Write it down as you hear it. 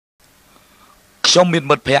ខ្ញុំមាន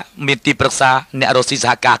មិត្តភ័ក្តិមានទីប្រឹក្សាអ្នករកស៊ីស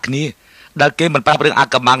ហការគ្នាដែលគេមិនប្រាប់រឿងអា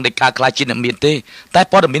កំបាំងនៃការខ្លាចជាអ្នកមានទេតែ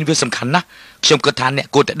ព័ត៌មានវាសំខាន់ណាស់ខ្ញុំគិតថាអ្នក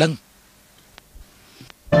គួរតែដឹង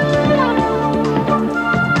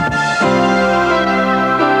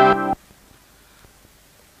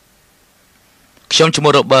ខ្ញុំឈ្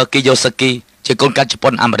មោះ Robert Kiyosaki ជាកូនកាត់ជប៉ុ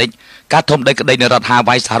នអាមេរិកការធំដីក្តីនៅរដ្ឋ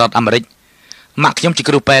Hawaii សហរដ្ឋអាមេរិកម៉ាក់ខ្ញុំជា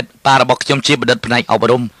គ្រូពេទ្យប៉ារបស់ខ្ញុំជាបណ្ឌិតផ្នែកអប់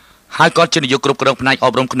រំហើយគាត់ជានាយកគ្រប់គ្រងផ្នែកអ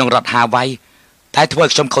ប់រំក្នុងរដ្ឋ Hawaii តែធ្វើឲ្យ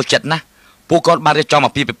ខ្ញុំខុសចិត្តណាស់ពួកគាត់បានរៀបចំ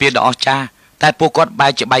អាពាហ៍ពិពាហ៍ដ៏អស្ចារ្យតែពួកគាត់បែ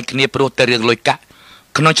កជាបែកគ្នាព្រោះតែរឿងលុយកាក់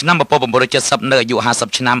ក្នុងឆ្នាំ1970នៅអាយុ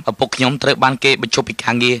50ឆ្នាំឪពុកខ្ញុំត្រូវបានគេបញ្ឈប់ពី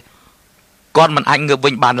ការងារគាត់មិនអាចងើបវិ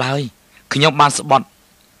ញបានឡើយខ្ញុំបានស្បត់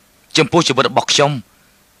ចំពោះជីវិតរបស់ខ្ញុំ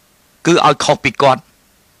គឺឲ្យខុសពីគាត់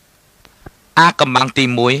អាកំបាំងទី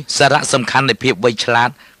1សារៈសំខាន់នៃភាពវៃឆ្លាត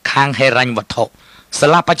ខាងហិរញ្ញវត្ថុសា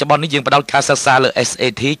លាបច្ចុប្បន្ននេះយើងផ្ដោតការសិក្សាលើ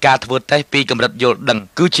SAT ការធ្វើតេស្តពីកម្រិតយល់ដឹង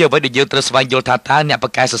គឺជាអ្វីដែលយើងត្រូវស្វែងយល់ថាតើអ្នកប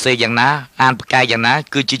កកែសរសេរយ៉ាងណាអានបកកែយ៉ាងណា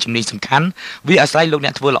គឺជាជំនាញសំខាន់វាអាស្រ័យលោកអ្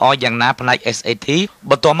នកធ្វើល្អយ៉ាងណាផ្នែក SAT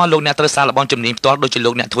បន្ទាប់មកលោកអ្នកត្រូវសាកល្បងជំនាញផ្ទាល់ដូចជា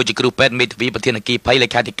លោកអ្នកធ្វើជាគ្រូពេទ្យមេធាវីប្រធានអគ្គិភ័យលេ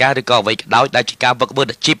ខាធិការឬក៏អ្វីក៏ដោយដែលជាការវឹកវើ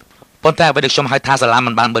អាជីពប៉ុន្តែអ្វីដែលខ្ញុំហៅថាសាលា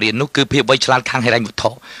មិនបានបរៀននោះគឺភាពវៃឆ្លាតខាងហិរញ្ញវត្ថុ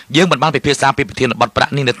យើងមិនបានពិភាក្សាពីប្រធានបទប្រា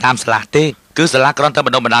ក់នេះនៅតាមសាលាទេគឺសាលាគ្រាន់តែប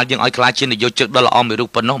ណ្ដុះបណ្ដាលយើងឲ្យក្លាយជានិយោជកដ៏ល្អមួយរូប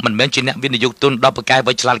ប៉ុណ្ណោះមិនមែនជាអ្នកវិនិយោគទុនដល់ប្រកែ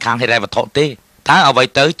វៃឆ្លាតខាងហិរញ្ញវត្ថុទេតើអ្វី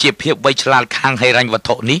ទៅជាភាពវៃឆ្លាតខាងហិរញ្ញវត្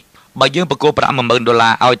ថុនេះបើយើងប្រគល់ប្រាក់$10000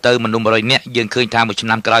ឲ្យទៅមនុស្ស100នាក់យើងឃើញថាមួយឆ្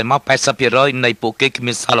នាំក្រោយមក 80% នៃពួកគេគ្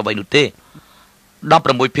មានសល់អ្វីនោះទេ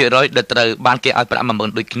16% ដែលត្រូវបានគេឲ្យប្រាក់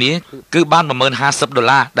10000ដូចគ្នាគឺបាន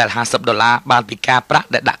$50,000ដែល$50បានពីការប្រាក់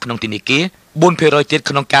ដែលដាក់ក្នុងធនាគារ4% ទៀត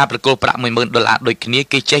ក្នុងការប្រគល់ប្រាក់$10000ដូចគ្នា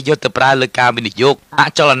គេចេះយកទៅប្រើលើការវិនិយោគអ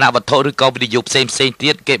ចលនវត្ថុឬក៏វិនិយោគផ្សេងទៀ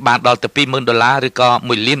តគេបានដល់ទៅ$20000ឬក៏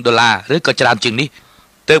$1,000,000ឬក៏ច្រើនជាងនេះ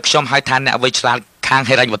ទើបខ្ញុំហៅថាអ្នកវៃឆ្លាតខាង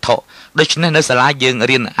ហិរញ្ញវត្ថុដូច្នេះនៅសាលាយើង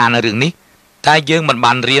រៀនអានរឿងនេះតែយើងមិន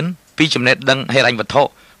បានរៀនពីចំណេះដឹងហិរញ្ញវត្ថុ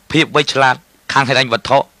ភាពវៃឆ្លាតខាងហិរញ្ញវត្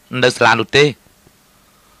ថុនៅសាលានោះទេ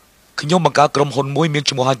ខ្ញុំបង្កើតក្រុមហ៊ុនមួយមាន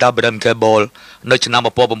ឈ្មោះ Auther នៅឆ្នាំ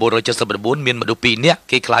1979មានមនុស្ស2នាក់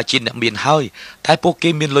គេក្លាយជាអ្នកមានហើយតែពួកគេ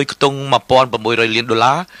មានលុយខ្ទង់$1,600 លាន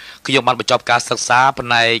ខ្ញុំបានបញ្ចប់ការសិក្សាផ្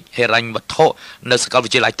នែកហិរញ្ញវត្ថុនៅសាកលវិ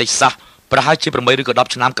ទ្យាល័យ Texas ប្រហែលជា8ឬក៏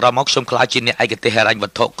10ឆ្នាំក្រោយមកខ្ញុំក្លាយជាអ្នកឯកទេសហិរញ្ញវ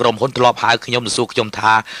ត្ថុក្រុមហ៊ុនធ្លាប់ហៅខ្ញុំទៅសួរខ្ញុំ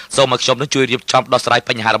ថាសូមឲ្យខ្ញុំនឹងជួយរៀបចំដោះស្រាយ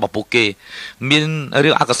បញ្ហារបស់ពួកគេមានរឿ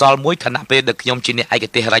ងអកុសលមួយខណៈពេលដែលខ្ញុំជាអ្នកឯក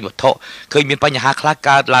ទេសហិរញ្ញវត្ថុឃើញមានបញ្ហាខ្លះ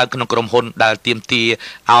កើតឡើងក្នុងក្រុមហ៊ុនដែលទាមទារ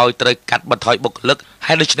ឲ្យត្រូវកាត់បន្ថយបុគ្គលិក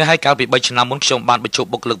ហើយដូច្នេះហើយកាលពី3ឆ្នាំមុនខ្ញុំបានបញ្ឈប់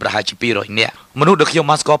បុគ្គលិកប្រហែលជា200នាក់មនុស្សដែលខ្ញុំ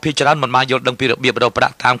បានស្គាល់ភាគច្រើនមិនបានយល់ដឹងពីរបៀបរកប្រា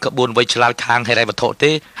ក់តាមក្បួនវៃឆ្លាតខាងហិរញ្ញវត្ថុ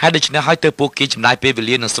ទេហើយដូច្នេះហើយទើបពួកគេចំណាយពេលវេ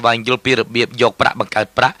លានឹងស្វែងយល់ពីរបៀបយកប្រាក់បង្កើត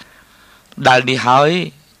ប្រាក់ដែលនេះហើយ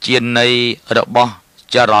ជានៃរបស់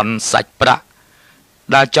ចរន្តសាច់ប្រាក់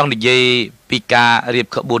ដែលចង់និយាយពីការរៀប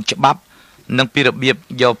ក្បួនច្បាប់និងពីរបៀប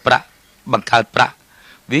យកប្រាក់បង្កើតប្រាក់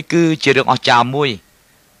វាគឺជារឿងអស្ចារ្យមួយ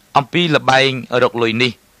អំពីល្បែងរកលុយ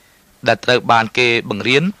នេះដែលត្រូវបានគេបង្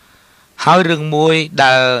រៀនហើយរឿងមួយ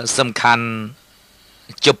ដែលសំខាន់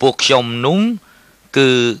ចំពោះខ្ញុំនោះគឺ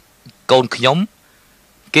កូនខ្ញុំ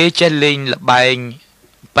គេចេះលេងល្បែង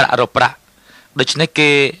ប្រាក់រកប្រាក់ដូច្នេះ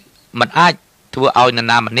គេមិនអាចធ្វើឲ្យនរ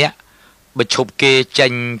ណាម្នាក់បញ្ឈប់គេចេ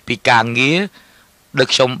ញពីការងារដូច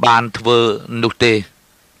ខ្ញុំបានធ្វើនោះទេ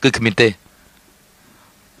គឺគ្មានទេ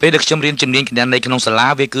ពេលដែលខ្ញុំរៀនជំនាញគណនេយ្យក្នុងសាលា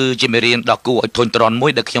វាគឺជាមេរៀនដ៏គួរឲ្យធុញទ្រាន់មួ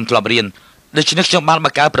យដែលខ្ញុំធ្លាប់រៀនដូច្នេះខ្ញុំបានប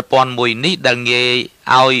ង្កើតប្រព័ន្ធមួយនេះដែលងាយ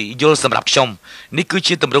ឲ្យយល់សម្រាប់ខ្ញុំនេះគឺ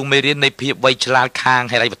ជាទម្រង់មេរៀននៃភាពវៃឆ្លាតខាង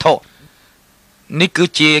ហិរញ្ញវត្ថុនេះគឺ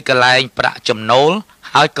ជាកន្លែងប្រាក់ចំណូល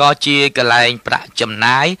ហើយក៏ជាកន្លែងប្រាក់ចំ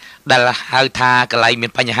ណាយដែលហៅថាកន្លែងមា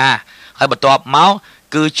នបញ្ហាហើយបន្ទាប់មក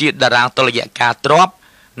គឺជាតារាងតុល្យការទ្រព្យ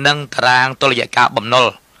និងតារាងតុល្យការបំណុល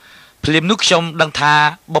ភ្លាមនោះខ្ញុំដឹងថា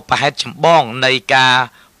បុព្វហេតុចម្បងនៃការ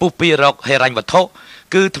ពុះពីរកហិរញ្ញវត្ថុ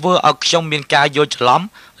គឺធ្វើឲ្យខ្ញុំមានការយល់ច្រឡំ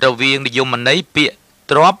រវាងនិយមន័យពាក្យ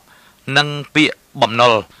ទ្រព្យនិងពាក្យបំណុ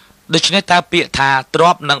លដូច្នេះតើពាក្យថាទ្រ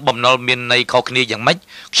ព្យនិងបំណុលមានន័យខុសគ្នាយ៉ាងម៉េច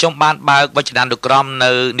ខ្ញុំបានបើកវចនានុក្រម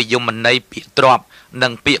នៅនិយមន័យពាក្យទ្រព្យនិ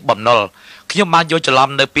ងពាក្យបំណុលខ្ញុំបានយកច្រឡំ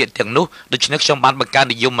នៅពាក្យទាំងនោះដូច្នេះខ្ញុំបានបង្កើត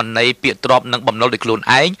និយមន័យពាក្យទ្រព្យនិងបំណុលដោយខ្លួន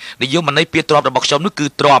ឯងនិយមន័យពាក្យទ្រព្យរបស់ខ្ញុំនោះគឺ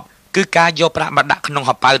ទ្រព្យគឺការយកប្រាក់មកដាក់ក្នុង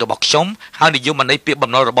ហោប៉ៅរបស់ខ្ញុំហើយនិយមន័យពាក្យ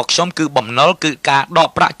បំណុលរបស់ខ្ញុំគឺបំណុលគឺការដក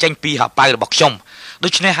ប្រាក់ចេញពីហោប៉ៅរបស់ខ្ញុំដូ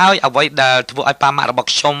ច្នេះហើយអ្វីដែលធ្វើឲ្យប៉ាម៉ាក់របស់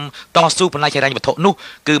ខ្ញុំតស៊ូផ្នែកហិរញ្ញវត្ថុនោះ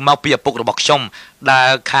គឺមកពីឪពុករបស់ខ្ញុំដែ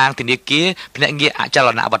លខាងធនាគារភ្នាក់ងារអចល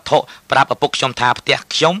នវត្ថុប្រាប់ឪពុកខ្ញុំថាផ្ទះ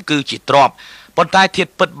ខ្ញុំគឺជាទ្រព្យប៉ុន្តែធៀប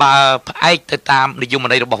ពិតបើផ្អែកទៅតាមនិយម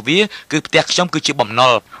ន័យរបស់វាគឺផ្ទះខ្ញុំគឺជាបំណុ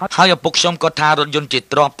លហើយឪពុកខ្ញុំក៏ថារថយន្តជា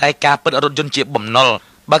ទ្រព្យតែការពិតរថយន្តជាបំណុល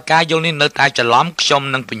បើការយល់នេះនៅតែច្រឡំខ្ញុំ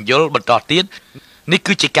នឹងបញ្យល់បន្តទៀត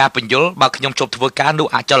នេះគឺជាការបញ្យល់បើខ្ញុំជប់ធ្វើការនោះ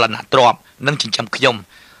អចលនទ្រព្យនិងចិញ្ចឹមខ្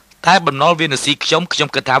ញុំតែបំណុលវានស៊ីខ្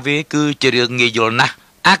ញុំគិតថាវាគឺជារឿងងាយ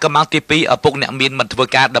យល់ណាស់អាកំងទី2ឪពុកអ្នកមានមិនធ្វើ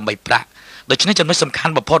ការដើម្បីប្រាក់ដូច្នេះចំណុ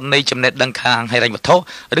ចសំខាន់បំផុតនៃចំណេះដឹងខាងហិរញ្ញវត្ថុ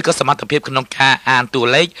ឬក៏សមត្ថភាពក្នុងការអានតួ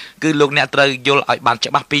លេខគឺលោកអ្នកត្រូវយល់ឲ្យបានច្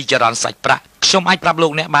បាស់ពីចរន្តសាច់ប្រាក់ខ្ញុំអា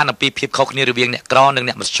ចប្រាប់លោកអ្នកបានអំពីភាពខុសគ្នារវាងអ្នកក្រនិ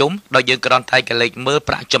ងអ្នកមធ្យមដោយយើងគ្រាន់តែកលេចមើ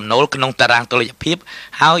លប្រាក់ចំណូលក្នុងតារាងតុល្យភាព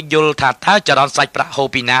ហើយយល់ថាតើចរន្តសាច់ប្រាក់ហូរ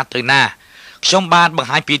ពីណាទៅណាខ្ញុំបាន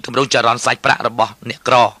បង្ហាញពីទម្រង់ចរន្តសាច់ប្រាក់របស់អ្ន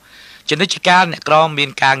កក្រជានិច្ចកាលអ្នកក្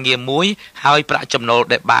រមានការងារមួយហើយប្រាក់ចំណូ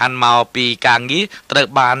លដែលបានមកពីការងារត្រូវ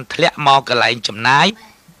បានធ្លាក់មកកន្លែងចំណាយ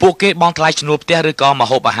ពួកគេបង់ថ្លៃឈ្នួលផ្ទះឬក៏ម្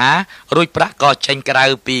ហូបអាហាររួចប្រាក់ក៏ចេញក្រៅ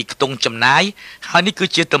ពីខ្ទង់ចំណាយហើយនេះគឺ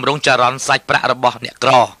ជាទម្រង់ចរន្តសាច់ប្រាក់របស់អ្ន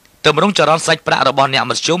កក្រទម្រង់ចរន្តសាច់ប្រាក់របស់អ្ន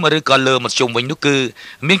កមធ្យមឬក៏លើមធ្យមវិញនោះគឺ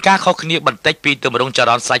មានការខុសគ្នាបន្តិចពីទម្រង់ច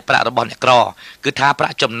រន្តសាច់ប្រាក់របស់អ្នកក្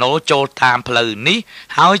រគឺថាប្រាក់ចំណូលចូលតាមផ្លូវនេះ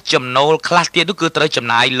ហើយចំណូលខ្លះទៀតនោះគឺត្រូ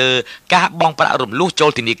វចំណាយលើការបង់ប្រាក់រំ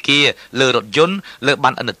លោះចូលធនាគារលើរថយន្តលើប័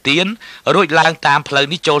ណ្ណឥណទានរួចឡើងតាមផ្លូវ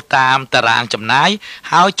នេះចូលតាមតារាងចំណា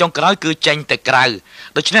យហើយចុងក្រោយគឺចេ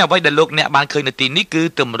ញទៅក្រៅដូច្នេះអ្វីដែលលោកអ្នកបានឃើញនៅទី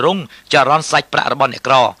នេះគឺទម្រង់ចរន្តសាច់ប្រាក់របស់អ្នក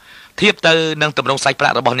ក្រធៀបទៅនឹងទម្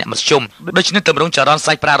រង់សាច់ប្រាក់របស់អ្នកមធ្យមដូច្នេះទម្រង់ចរន្ត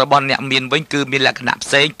សាច់ប្រាក់របស់អ្នកមានវិញគឺមានលក្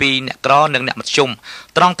ខណៈផ្សេងពីអ្នកក្រនិងអ្នកមធ្យ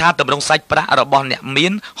មត្រង់ថាទម្រង់សាច់ប្រាក់របស់អ្នកមា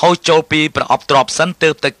នហូរចូលពីប្រអប់ទ្រព្យសិនទើ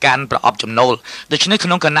បទៅកាន់ប្រអប់ចំណូលដូច្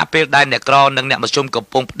នេះក្នុងគណៈពេលដែលអ្នកក្រនិងអ្នកមធ្យមកំ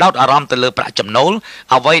ពុងផ្ដោតអារម្មណ៍ទៅលើប្រាក់ចំណូ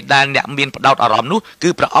លអ្វីដែលអ្នកមានផ្ដោតអារម្មណ៍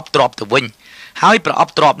នោះគឺប្រអប់ទ្រព្យទៅវិញហើយប្រ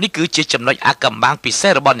អប់ទ្រព្យនេះគឺជាចំណុចអាកំបាំ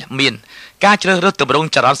ងពិសេសរបស់អ្នកមានការជ្រើសរើសទម្រង់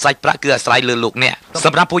ចរន្តសាច់ប្រាក់គឺអាស្រ័យលើលោកអ្នកស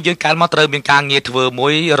ម្រាប់ពួកយើងកាលមកត្រូវមានការងា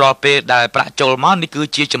រធ្វើមួយរាល់ពេលដែលប្រាក់ចូលមកនេះគឺ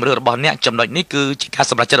ជាជំរឿនរបស់អ្នកចំណុចនេះគឺជាការ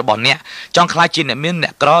សម្រេចចិត្តរបស់អ្នកចង់ខ្លាចជាអ្នកមានអ្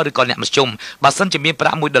នកក្រឬក៏អ្នកមធ្យមបើសិនជាមា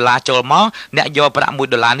នប្រាក់$1ចូលមកអ្នកយកប្រាក់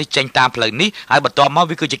$1នេះចេញតាមផ្លូវនេះហើយបន្ទាប់ម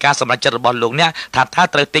កវាគឺជាការសម្រេចចិត្តរបស់លោកអ្នកថា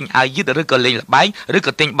ត្រូវទិញអាវយឺតឬក៏លេងល្បែងឬ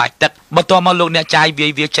ក៏ទិញបាយទឹកបន្ទាប់មកលោកអ្នកចាយ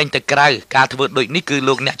វាចេញទៅក្រៅការធ្វើដូចនេះគឺ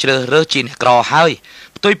លោកអ្នកជ្រើសរើសជាអ្នកក្រហើ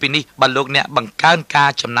យផ្ទុយពីនេះបើលោកអ្នកបង្កើន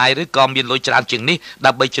ការចំណាយឬក៏មានលុយច្រើនជាងនេះដើ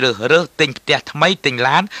ម្បីជ្រើសរើសទិញផ្ទះថ្មីទិញ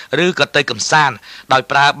ឡានឬក៏ទៅកំសាន្តដោយ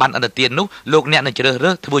ប្រើប័ណ្ណឥណទាននោះលោកអ្នកនឹងជ្រើស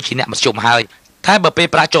រើសធ្វើជាអ្នកមធ្យមហើយតែបើពេល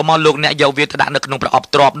ប្រាក់ចូលមកលោកអ្នកយកវាទៅដាក់នៅក្នុងប្រ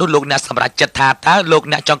អប់ទ្រព្យនោះលោកអ្នកសម្រេចចិត្តថាតើលោ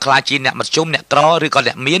កអ្នកចង់ខ្លាចជាអ្នកមធ្យមអ្នកក្រឬក៏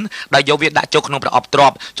អ្នកមានដែលយកវាដាក់ចូលក្នុងប្រអប់ទ្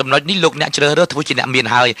រព្យចំណុចនេះលោកអ្នកជ្រើសរើសធ្វើជាអ្នកមាន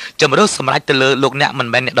ហើយជំរឿនសម្រេចទៅលើលោកអ្នកមិន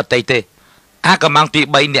មែនអ្នកដទៃទេអាកំងទី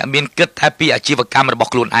3អ្នកមានគិតតែពីអាជីវកម្មរ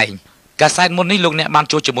បស់ខ្លួនឯងកាសែតមុននេះលោកអ្នកបា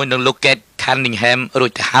នជួបជាមួយនឹងលោក Kate Cunningham រួ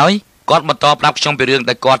ចទៅហើយគាត់បន្តប្រាប់ខ្ញុំពីរឿង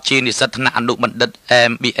ដែលគាត់ជានិស្សិតថ្នាក់អនុបណ្ឌិត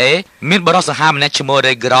MBA មានបរិសុទ្ធសាម្នាក់ឈ្មោះ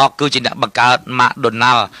Ray Kroc គឺជាអ្នកបង្កើត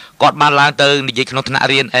McDonald គាត់បានឡើងទៅនិយាយក្នុងថ្នាក់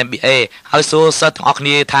រៀន MBA ហើយសួរសិស្សទាំងអស់គ្នា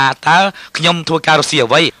ថាតើខ្ញុំធ្វើការរក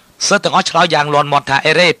ស៊ីអ្វីសិស្សទាំងអស់ឆ្លើយយ៉ាងលាន់មាត់ថា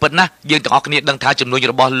អេរ៉េពិតណាស់យើងទាំងអស់គ្នាដឹងថាជំនួយ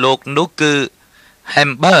របស់លោកនោះគឺ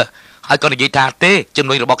Hamburger ហើយគាត់និយាយថាទេជំ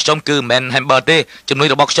នួយរបស់ខ្ញុំគឺមិនមែន Hamburger ទេជំនួ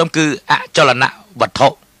យរបស់ខ្ញុំគឺអចលន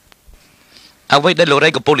វត្ថុអ្វីដែលលោករ៉េ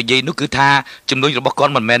កំពុងនិយាយនោះគឺថាជំនួយរបស់គា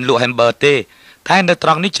ត់មិនមែនលក់ hamburger ទេតែនៅត្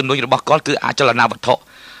រង់នេះជំនួយរបស់គាត់គឺអចលនវត្ថុ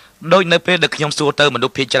ដោយនៅពេលដែលខ្ញុំសួរទៅមនុស្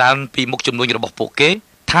សភាគច្រើនពីមុខជំនួយរបស់ពួកគេ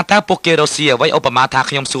ថាតើពួកគេរកស៊ីអ្វីឧបមាថា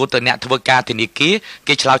ខ្ញុំសួរទៅអ្នកធ្វើការធនាគា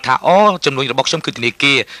រគេឆ្លើយថាអូជំនួយរបស់ខ្ញុំគឺ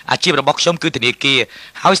ធនាគារអាជីពរបស់ខ្ញុំគឺធនាគារ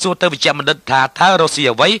ហើយសួរទៅវិជ្ជបណ្ឌិតថាតើរកស៊ី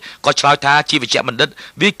អ្វីក៏ឆ្លើយថាជាវិជ្ជបណ្ឌិត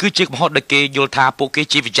វាគឺជាកំហុសដែលគេយល់ថាពួកគេ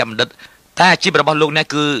ជាវិជ្ជបណ្ឌិតតែអាជីពរបស់លោកអ្ន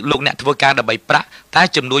កគឺលោកអ្នកធ្វើកា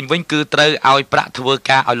រដើម្បីប្រាក់តែចំនួនវិញគឺត្រូវឲ្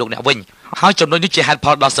យប្រាក់ធ្វើការឲ្យលោកអ្នកវិញហើយចំនួននេះជាហេតុ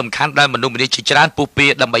ផលដ៏សំខាន់ដែលមនុស្សម្នាជាច្រើន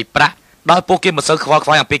ពុះពៀដើម្បីប្រាក់ដោយពួកគេមិនសូវខ្វល់ខ្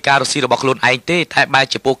វាយអំពីការរកស៊ីរបស់ខ្លួនឯងទេតែបែ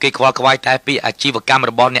រជាពួកគេខ្វល់ខ្វាយតែពីអាជីវកម្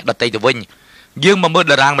មរបស់អ្នកដទៃទៅវិញយើងមកមើ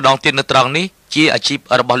លតារាងម្ដងទៀតនៅត្រង់នេះជាអាជីព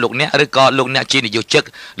របស់លោកអ្នកឬក៏លោកអ្នកជានិយោជិក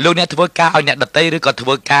លោកអ្នកធ្វើការឲ្យអ្នកដទៃ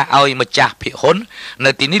ឬក៏ធ្វើការឲ្យម្ចាស់ភាគហ៊ុន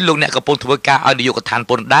នៅទីនេះលោកអ្នកកំពុងធ្វើការឲ្យនាយកដ្ឋាន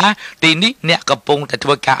ពន្ធដារទីនេះអ្នកកំពុ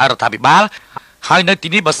ងតែធ្វើការឲ្យរដ្ឋាភិបាលហើយនៅទី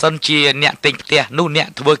នេះបើសិនជាអ្នកទិញផ្ទះនោះអ្នក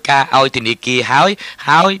ធ្វើការឲ្យធនាគារ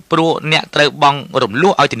ហើយព្រោះអ្នកត្រូវបង់រំ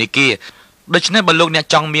លោះឲ្យធនាគារដូច្នេះបើលោកអ្នក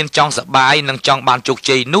ចង់មានចង់សប្បាយនិងចង់បានជោ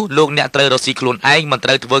គជ័យនោះលោកអ្នកត្រូវរកស៊ីខ្លួនឯងមិនត្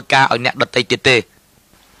រូវធ្វើការឲ្យអ្នកដទៃទៀ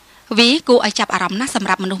តទេវាគួរឲ្យចាប់អារម្មណ៍ណាស់សម្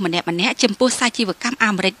រាប់មនុស្សម្នាក់ចំពោះសាជីវកម្មអា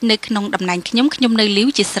មេរិកនៅក្នុងតំណែងខ្ញុំនៅលី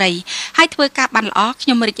វជាស្រីហើយធ្វើការបានល្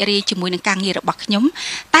អខ្ញុំរីករាយជាមួយនឹងការងាររបស់ខ្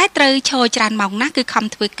ញុំតែត្រូវឈរច្រើនម៉ោ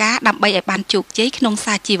ងណាស់គឺខំធ្វើការដើម្បីឲ្យបានជោគជ័យក្នុ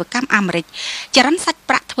ងសាជីវកម្មអាមេរិកចរន្តសាច់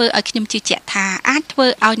ប្រាក់ធ្វើឲ្យខ្ញុំជឿជាក់ថាអា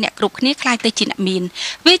ចធ្វើឲ្យអ្នកគ្រប់គ្នាខ្លាចទៅជាអ្នកមា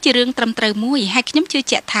នវាជារឿងត្រឹមត្រូវមួយហើយខ្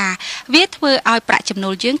ញុំជឿជាក់ថាវាធ្វើឲ្យប្រាក់ចំណូ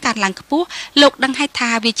លយើងកើនឡើងខ្ពស់លោកដឹងហើយថា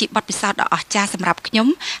វាជាបទពិសោធន៍ដ៏អស្ចារ្យសម្រាប់ខ្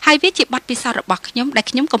ញុំហើយវាជាបទពិសោធន៍របស់ខ្ញុំដែ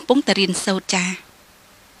លខ្ញុំកំពុងតែរៀនសូត្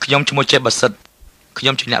រចាខ្ញុំឈ្មោះចេះបាសិទ្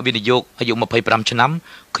ធខ្ញុំជាអ្នកវិនិយោគអាយុ25ឆ្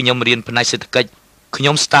នាំខ្ញុំរៀនផ្នែកសេដ្ឋកិច្ចខ្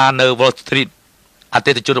ញុំ Star នៅ Wall Street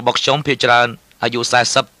អតិថិជនរបស់ខ្ញុំភាគច្រើនអាយុ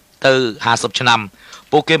40 ទៅ50ឆ្នាំ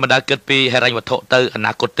ពួកគេមិនដែលគិតពីហិរញ្ញវត្ថុទៅអ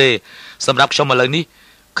នាគតទេសម្រាប់ខ្ញុំឥឡូវនេះ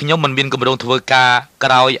ខ្ញុំមិនមានគម្រោងធ្វើការ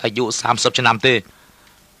ក្រោយអាយុ30ឆ្នាំទេ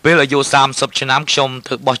ពេលអាយុ30ឆ្នាំខ្ញុំ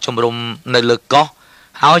ធ្វើបោះជំរំនៅលើកោះ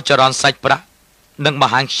ហើយចរន្តសាច់ប្រាក់និងប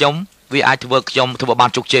ង្ហាញខ្ញុំវាអាចធ្វើខ្ញុំធ្វើបាន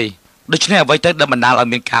ជោគជ័យដូច្នេះអ្វីទៅដែលបណ្ដាលឲ្យ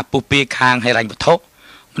មានការពុះពៀខាងហិរញ្ញវត្ថុ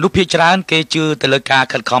មនុស្សភាគច្រើនគេជឿទៅលើការ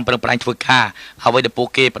ខិតខំប្រឹងប្រែងធ្វើការអ្វីដែលពួក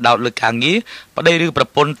គេផ្ដោតលើការងារប្តីឬប្រ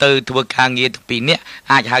ពន្ធទៅធ្វើការងារទាំងពីរនាក់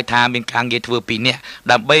អាចហៅថាមានការងារធ្វើពីរនាក់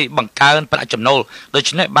ដើម្បីបង្កើនប្រាក់ចំណូលដូ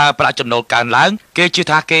ច្នេះបើប្រាក់ចំណូលកើនឡើងគេជឿ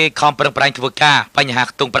ថាគេខំប្រឹងប្រែងធ្វើការបញ្ហា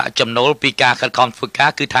ខ្ទង់ប្រាក់ចំណូលពីការខិតខំធ្វើកា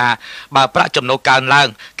រគឺថាបើប្រាក់ចំណូលកើនឡើង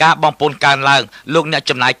ការបងពុនកើនឡើងលោកអ្នក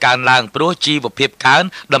ចំណាយកើនឡើងព្រោះជីវភាពកើន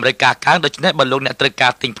តម្រូវការកើនដូច្នេះបើលោកអ្នកត្រូវកា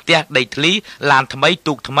រទិញផ្ទះដីធ្លីឡានថ្មី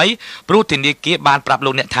ទូកថ្មីព្រោះធនាគារបានប្រាប់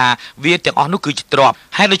លោកអ្នកថាវាទាំងអស់នោះគឺជាទ្រព្យ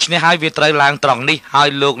ហើយដូច្នេះហើយវាត្រូវឡើងត្រង់នេះហើយ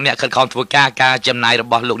លោកអ្នកខិតខំធ្វើការចំណាយរ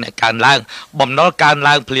បស់លោកអ្នកកើនឡើងបំណុលកើន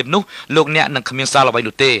ឡើងភ្លាមនោះលោកអ្នកនឹងគ្មានសល់អ្វី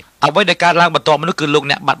នោះទេអ្វីដែលកើតឡើងបន្ទាប់មកនោះគឺលោក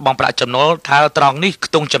អ្នកបាត់បង់ប្រាក់ចំណូលថាត្រង់នេះ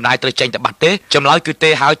ខ្ទង់ចំណាយត្រូវចេញទៅបាត់ទេចម្លើយគឺទេ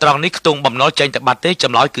ហើយត្រង់នេះខ្ទង់បំណុលចេញទៅបាត់ទេច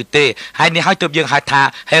ម្លើយគឺទេហើយនេះហើយទើបយើងហៅថា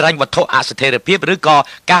ហិរញ្ញវត្ថុអស្ថិរភាពឬក៏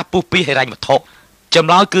ការពុះពីហិរញ្ញវត្ថុចម្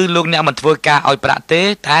លើយគឺលោកអ្នកមិនធ្វើការឲ្យប្រាក់ទេ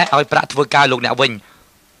តែឲ្យប្រាក់ធ្វើការលោកអ្នកវិញ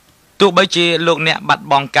ទោះបីជាលោកអ្នកបាត់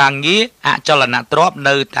បង់ការងារអចលនទ្រព្យ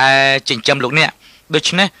នៅតែចិញ្ចឹមលោកអ្នកដូ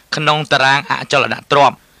ច្នេះក្នុងតារាងអចលនទ្រ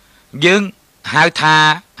ព្យយើងហៅថា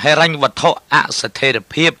ហិរញ្ញវត្ថុអស្ថិរ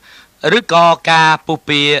ភាពឬក៏ការពុះ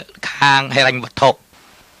ពៀខាងហិរញ្ញវត្ថុ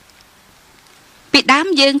ពីដើម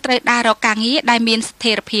យើងត្រូវដើររកការងារដែលមានស្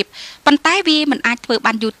ថិរភាពប៉ុន្តែវាមិនអាចធ្វើ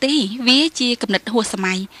បានយូរទេវាជាគំនិតហួសស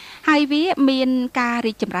ម័យហើយវាមានការ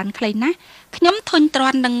រីកចម្រើនខ្លីណាស់ខ្ញុំធុញទ្រា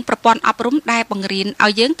ន់នឹងប្រព័ន្ធអប់រំដែលបង្រៀនឲ្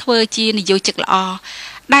យយើងធ្វើជានិយោជិកល្អ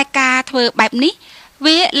ដែលការធ្វើបែបនេះ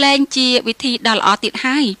វាលែងជាវិធីដ៏ល្អទៀត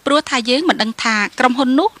ហើយព្រោះថាយើងមិនដឹងថាក្រុមហ៊ុន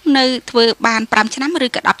នោះនៅធ្វើបាន5ឆ្នាំឬ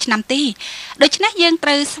ក៏10ឆ្នាំទេដូច្នេះយើងត្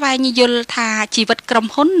រូវស្វែងយល់ថាជីវិតក្រុម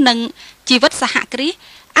ហ៊ុននិងជីវិតសហគ្រាស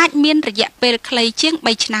អាចមានរយៈពេលខ្លីជាង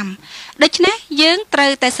3ឆ្នាំដូច្នេះយើងត្រូ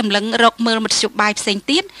វតែសម្លឹងរកមើលមធ្យោបាយផ្សេង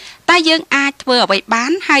ទៀតតែយើងអាចធ្វើអ្វីបា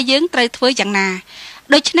នហើយយើងត្រូវធ្វើយ៉ាងណា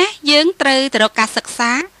ដូច្នេះយើងត្រូវទៅរកការសិក្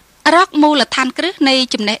សារកមូលដ្ឋានគ្រឹះនៃ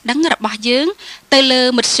ចំណេះដឹងរបស់យើងទៅលើ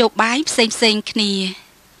មធ្យោបាយផ្សេងៗគ្នា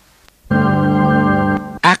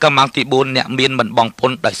កម្មាំងទី4អ្នកមានមិនបងពុ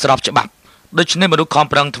នដោយស្របច្បាប់ដូច្នេះមនុស្សខំ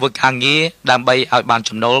ប្រឹងធ្វើការងារដើម្បីឲ្យបាន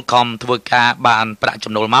ចំណូលខំធ្វើការបានប្រាក់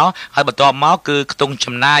ចំណូលមកហើយបន្ទាប់មកគឺខ្ទង់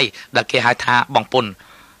ចំណាយដែលគេហៅថាបងពុន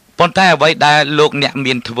ប៉ុន្តែអ្វីដែលលោកអ្នក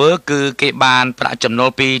មានធ្វើគឺគេបានប្រាក់ចំណូល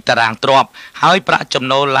ពីតារាងទ្រព្យហើយប្រាក់ចំ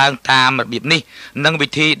ណូលឡើងតាមរបៀបនេះនិងវិ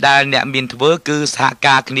ធីដែលអ្នកមានធ្វើគឺសហ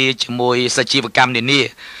ការគ្នាជាមួយសជីវកម្មនានា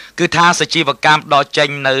គឺថាសជីវកម្មដកចេញ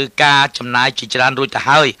នៅការចំណាយជាច្រើនរួចទៅ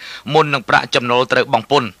ហើយមុននឹងប្រាក់ចំណូលត្រូវបង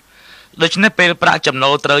ពុនដូច្នេះពេលប្រាក់ចំណូ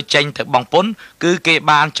លត្រូវចេញទៅបងពុនគឺគេ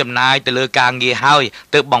បានចំណាយទៅលើការងារហើយ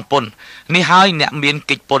ទៅបងពុននេះហើយអ្នកមាន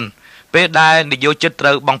កិច្ចពុនពេលដែលនយោជិតត្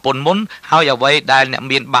រូវបងពុនមុនហើយអ្វីដែលអ្នក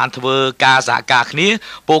មានបានធ្វើការសហការគ្នា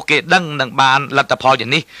ពួកគេដឹងនឹងបានលទ្ធផលយ៉ា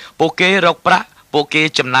ងនេះពួកគេរកប្រាក់ពួកគេ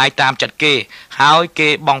ចំណាយតាមចិត្តគេហើយគេ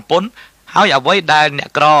បងពុនហើយអ្វីដែលអ្នក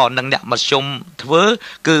ក្រនិងអ្នកមធ្យមធ្វើ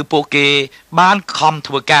គឺពួកគេបានខំ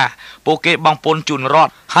ធ្វើការពួកគេបងពុនជូនរដ្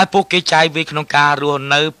ឋហើយពួកគេចាយវាក្នុងការរស់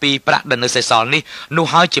នៅពីប្រាក់ដែលនៅសេសសល់នេះនោះ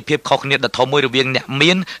ហើយជាភាពខុសគ្នាដ៏ធំមួយរវាងអ្នក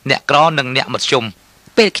មានអ្នកក្រនិងអ្នកមធ្យម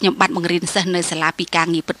ពេលខ្ញុំបានបង្រៀនសិស្សនៅសាលាពីការ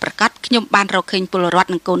ងារពិតប្រាកដខ្ញុំបានរកឃើញពលរដ្ឋ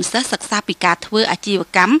និងកូនសិស្សសិក្សាពីការធ្វើអាជីវ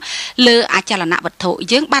កម្មលើអចលនវត្ថុ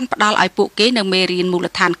យើងបានផ្ដល់ឲ្យពួកគេនៅមេរៀនមូល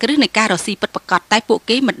ដ្ឋានគ្រឹះនៃការរកស៊ីពិតប្រាកដតែពួក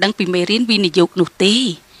គេមិនដឹងពីមេរៀនវិនិយោគនោះទេ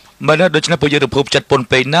មែនទេដូច្នេះពួកយើងរំភើបចិត្តពុន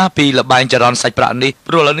ពេកណាពីលបែងចរន្តសាច់ប្រាក់នេះ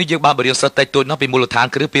ព្រោះឥឡូវនេះយើងបានបរៀនសិស្សតិចតួចណាស់ពីមូលដ្ឋាន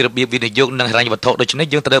គ្រឹះពីរបៀបវិនិយោគនិងហិរញ្ញវត្ថុដូច្នេះ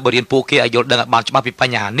យើងត្រូវបរៀនពួកគេឲ្យយល់ដឹងឲ្យបានច្បាស់ពីប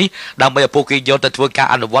ញ្ហានេះដើម្បីឲ្យពួកគេយកទៅធ្វើការ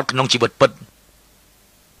អនុវត្តក្នុងជីវិតពិត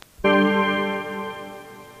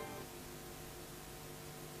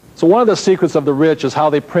So one of the secrets of the rich is how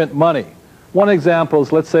they print money. One example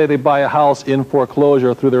is, let's say they buy a house in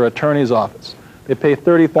foreclosure through their attorney's office. They pay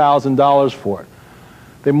 $30,000 for it.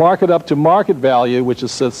 They mark it up to market value, which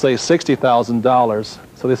is, let's say, $60,000.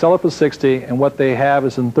 So they sell it for $60,000, and what they have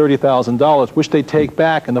is in $30,000, which they take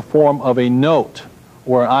back in the form of a note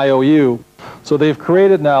or an IOU. So they've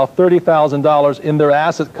created now $30,000 in their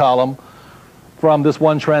asset column from this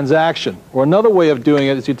one transaction. Or another way of doing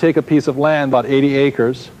it is you take a piece of land, about 80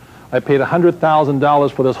 acres. I paid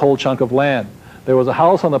 $100,000 for this whole chunk of land. There was a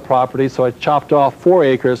house on the property, so I chopped off 4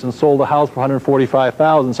 acres and sold the house for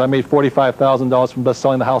 $145,000. So I made $45,000 from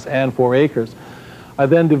selling the house and 4 acres. I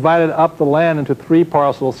then divided up the land into 3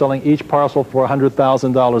 parcels, selling each parcel for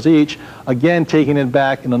 $100,000 each, again taking it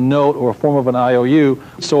back in a note or a form of an IOU.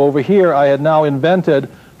 So over here I had now invented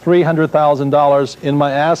 $300,000 in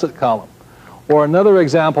my asset column. Or another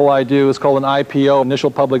example I do is called an IPO, initial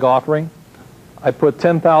public offering. I put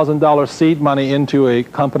 $10,000 seed money into a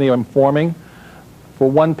company I'm forming. For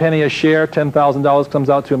 1 penny a share, $10,000 comes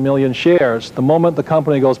out to 1 million shares. The moment the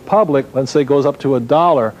company goes public, let's say it goes up to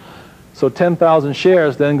 $1, so 10,000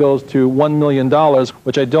 shares then goes to $1 million,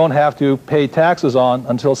 which I don't have to pay taxes on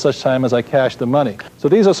until such time as I cash the money. So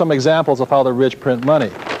these are some examples of how the rich print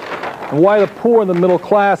money. And why the poor and the middle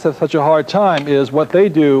class have such a hard time is what they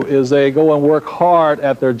do is they go and work hard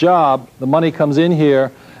at their job, the money comes in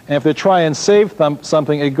here, and if they try and save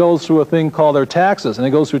something, it goes through a thing called their taxes, and it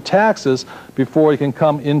goes through taxes before it can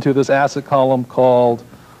come into this asset column called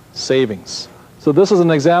savings. So this is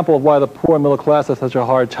an example of why the poor and middle class have such a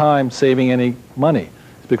hard time saving any money.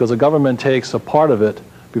 It's because the government takes a part of it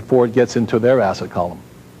before it gets into their asset column.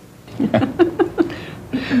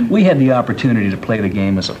 We had the opportunity to play the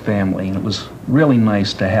game as a family, and it was really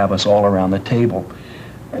nice to have us all around the table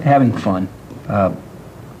having fun.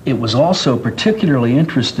 It was also particularly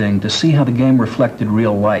interesting to see how the game reflected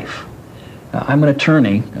real life. I'm an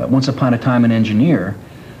attorney, once upon a time an engineer,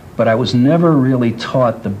 but I was never really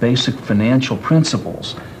taught the basic financial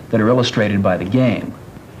principles that are illustrated by the game.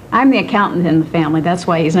 I'm the accountant in the family. That's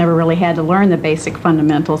why he's never really had to learn the basic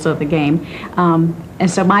fundamentals of the game. And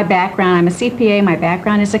so my background, I'm a CPA, my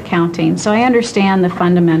background is accounting, so I understand the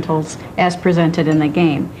fundamentals as presented in the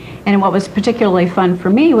game. And what was particularly fun for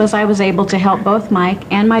me was I was able to help both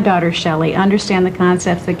Mike and my daughter Shelley understand the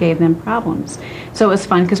concepts that gave them problems. So it was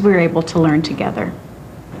fun because we were able to learn together.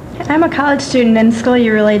 I'm a college student. In school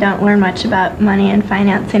you really don't learn much about money and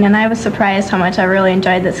financing, and I was surprised how much I really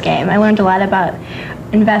enjoyed this game. I learned a lot about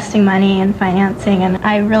investing money and financing, and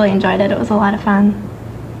I really enjoyed it. It was a lot of fun.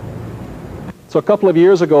 So a couple of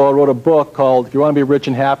years ago I wrote a book called If You Want to Be Rich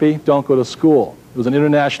and Happy, Don't Go to School. It was an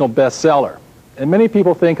international bestseller. And many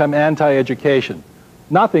people think I'm anti-education.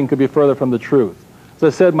 Nothing could be further from the truth. As I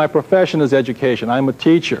said, my profession is education. I'm a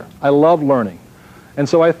teacher. I love learning. And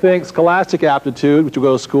so I think scholastic aptitude, which you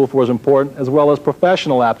go to school for, is important, as well as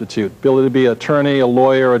professional aptitude, ability to be an attorney, a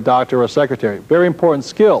lawyer, a doctor, or a secretary. Very important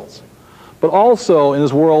skills. But also, in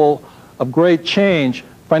this world of great change,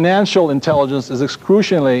 financial intelligence is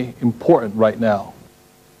excruciatingly important right now.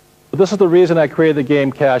 But this is the reason I created the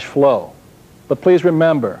game Cashflow. But please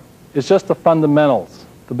remember, it's just the fundamentals,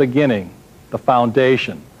 the beginning, the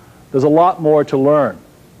foundation. There's a lot more to learn.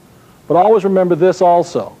 But always remember this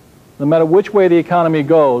also. No matter which way the economy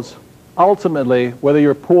goes, ultimately, whether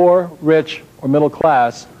you're poor, rich, or middle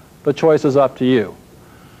class, the choice is up to you.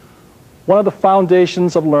 One of the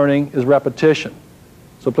foundations of learning is repetition.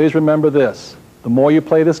 So please remember this. The more you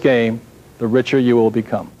play this game, the richer you will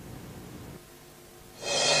become.